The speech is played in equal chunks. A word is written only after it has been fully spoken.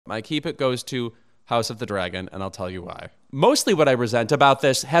My keep it goes to House of the Dragon, and I'll tell you why. Mostly what I resent about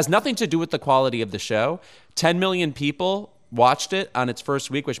this has nothing to do with the quality of the show. 10 million people watched it on its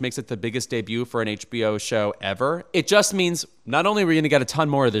first week, which makes it the biggest debut for an HBO show ever. It just means not only are we going to get a ton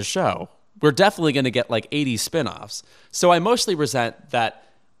more of this show, we're definitely going to get like 80 spinoffs. So I mostly resent that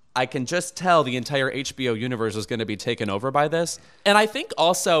I can just tell the entire HBO universe is going to be taken over by this. And I think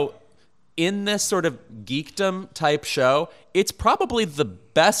also in this sort of geekdom type show, it's probably the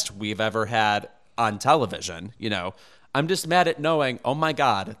best we've ever had on television. You know, I'm just mad at knowing, oh my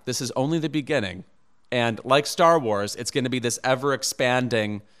God, this is only the beginning. And like Star Wars, it's going to be this ever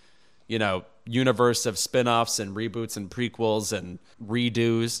expanding, you know, universe of spinoffs and reboots and prequels and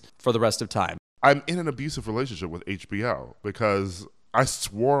redos for the rest of time. I'm in an abusive relationship with HBO because I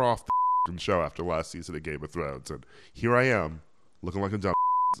swore off the show after last season of Game of Thrones. And here I am looking like a dumb.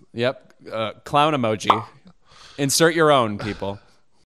 Yep. Clown emoji. Insert your own, people.